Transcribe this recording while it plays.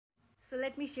So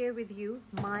let me share with you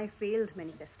my failed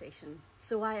manifestation.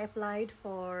 So I applied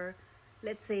for,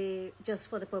 let's say, just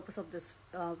for the purpose of this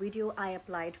video, I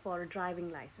applied for a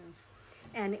driving license.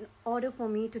 And in order for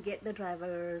me to get the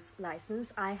driver's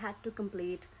license, I had to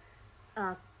complete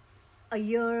a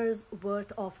year's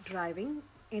worth of driving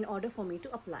in order for me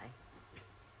to apply.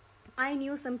 I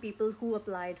knew some people who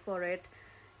applied for it,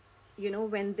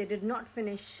 when they did not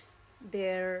finish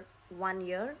their 1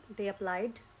 year, they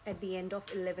applied at the end of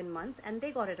 11 months and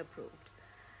they got it approved.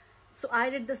 So I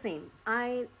did the same.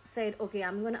 I said, okay,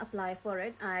 I'm going to apply for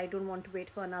it. I don't want to wait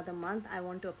for another month. I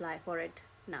want to apply for it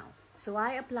now. So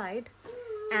I applied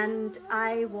and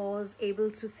I was able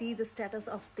to see the status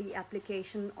of the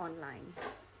application online.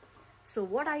 So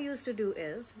what I used to do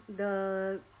is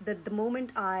the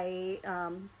moment I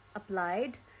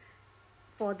applied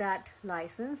for that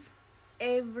license,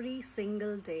 every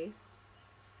single day,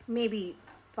 maybe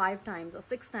 5 times or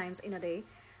 6 times in a day,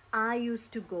 I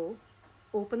used to go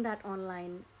open that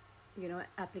online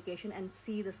application and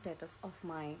see the status of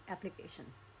my application.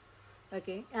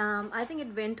 Okay, I think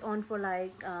it went on for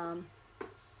like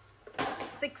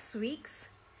 6 weeks,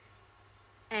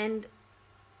 and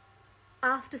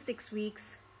after 6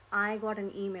 weeks I got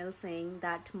an email saying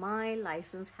that my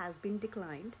license has been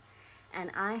declined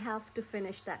and I have to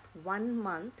finish that 1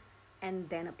 month and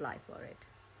then apply for it.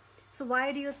 So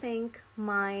why do you think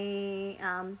my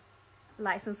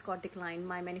license got declined,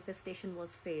 my manifestation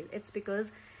was failed? It's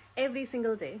because every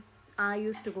single day I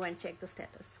used to go and check the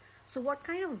status. So what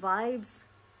kind of vibes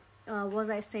was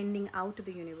I sending out to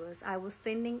the universe? I was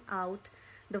sending out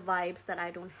the vibes that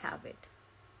I don't have it.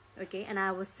 Okay, and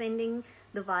I was sending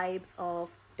the vibes of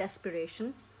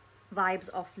desperation, vibes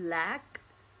of lack,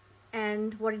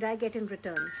 and what did I get in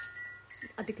return?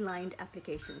 A declined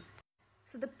application.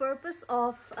 So the purpose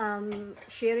of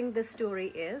sharing this story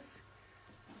is,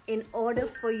 in order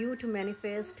for you to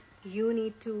manifest, you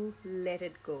need to let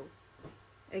it go.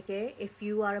 Okay, if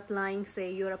you are applying, say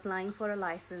you're applying for a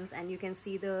license and you can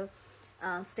see the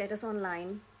status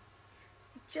online,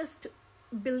 just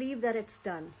believe that it's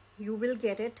done. You will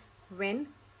get it when,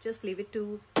 just leave it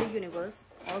to the universe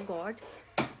or God.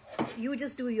 You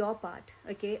just do your part,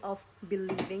 okay, of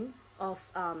believing, of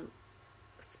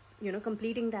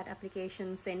completing that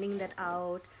application, sending that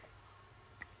out,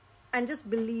 and just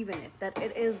believe in it, that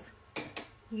it is,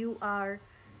 you are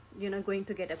going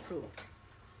to get approved.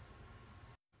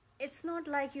 It's not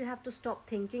like you have to stop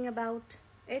thinking about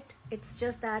it. It's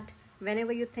just that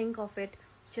whenever you think of it,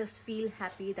 just feel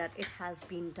happy that it has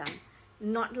been done.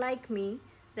 Not like me,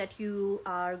 that you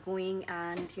are going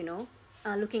and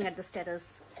looking at the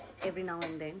status every now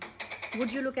and then.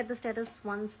 Would you look at the status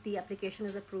once the application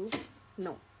is approved?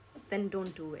 No. Then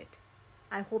don't do it.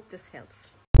 I hope this helps.